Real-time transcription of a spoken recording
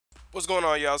What's going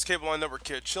on, y'all? It's Cable Line Network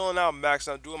here, chilling out,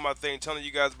 maxing out, doing my thing, telling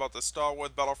you guys about the Star Wars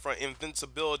Battlefront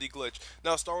Invincibility glitch.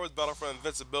 Now, Star Wars Battlefront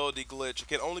Invincibility glitch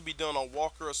can only be done on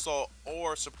Walker Assault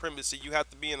or Supremacy. You have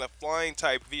to be in a flying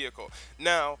type vehicle.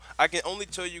 Now, I can only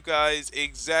tell you guys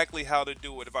exactly how to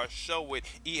do it. If I show it,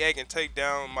 EA can take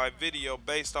down my video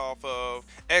based off of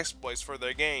exploits for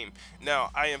their game. Now,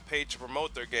 I am paid to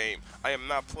promote their game. I am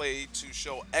not paid to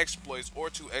show exploits or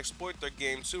to exploit their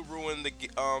game to ruin the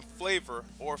flavor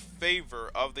or favor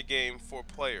of the game for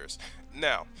players.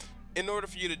 Now, in order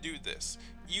for you to do this,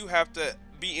 you have to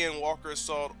be in Walker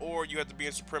Assault or you have to be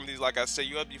in Supremacy. Like I said,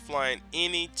 you have to be flying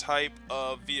any type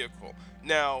of vehicle.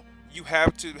 Now, you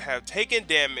have to have taken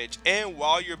damage, and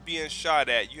while you're being shot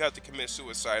at, you have to commit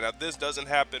suicide. Now, this doesn't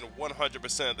happen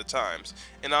 100% of the times.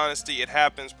 In honesty, it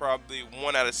happens probably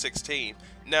 1 out of 16.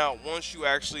 Now, once you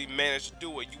actually manage to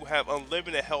do it, you have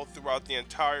unlimited health throughout the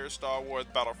entire Star Wars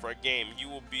Battlefront game. You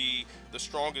will be the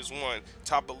strongest one,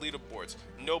 top of leaderboards.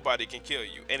 Nobody can kill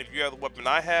you. And if you have the weapon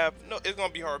I have, no, it's going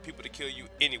to be hard for people to kill you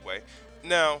anyway.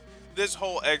 Now, this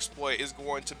whole exploit is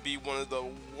going to be one of the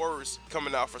worst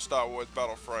coming out for Star Wars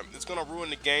Battlefront. It's going to ruin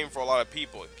the game for a lot of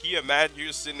people. Can you imagine you're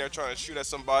just sitting there trying to shoot at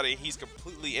somebody and he's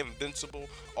completely invincible,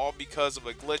 all because of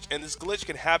a glitch? And this glitch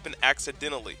can happen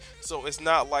accidentally, so it's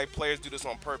not like players do this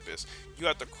on purpose. You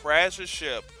have to crash a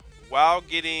ship while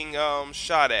getting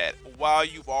shot at, while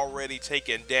you've already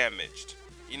taken damaged.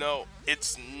 You know,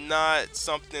 it's not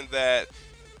something that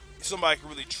somebody can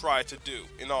really try to do.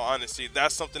 In all honesty,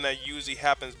 that's something that usually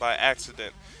happens by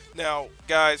accident. Now,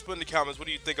 guys, put in the comments, what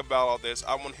do you think about all this?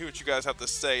 I want to hear what you guys have to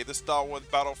say. The Star Wars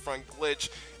Battlefront glitch.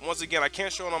 And once again, I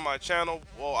can't show it on my channel.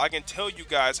 Well, I can tell you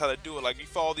guys how to do it. Like, if you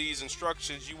follow these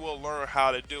instructions, you will learn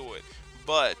how to do it.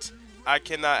 But I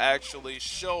cannot actually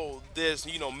show this,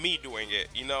 me doing it,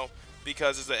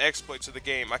 because it's an exploit to the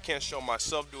game. I can't show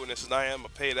myself doing this, and I am a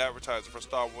paid advertiser for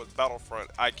Star Wars Battlefront.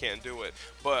 I can't do it.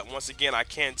 But once again, I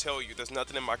can tell you, there's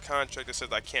nothing in my contract that says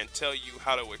I can't tell you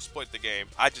how to exploit the game.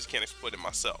 I just can't exploit it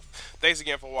myself. Thanks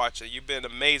again for watching. You've been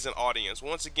an amazing audience.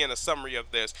 Once again, a summary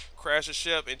of this: crash a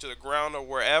ship into the ground or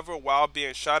wherever while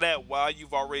being shot at, while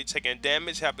you've already taken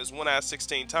damage. Happens 1 out of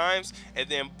 16 times, and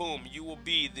then boom, you will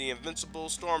be the invincible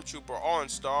stormtrooper on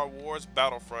Star Wars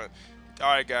Battlefront.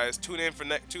 Alright guys, tune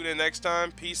in next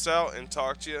time. Peace out and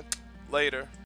talk to you later.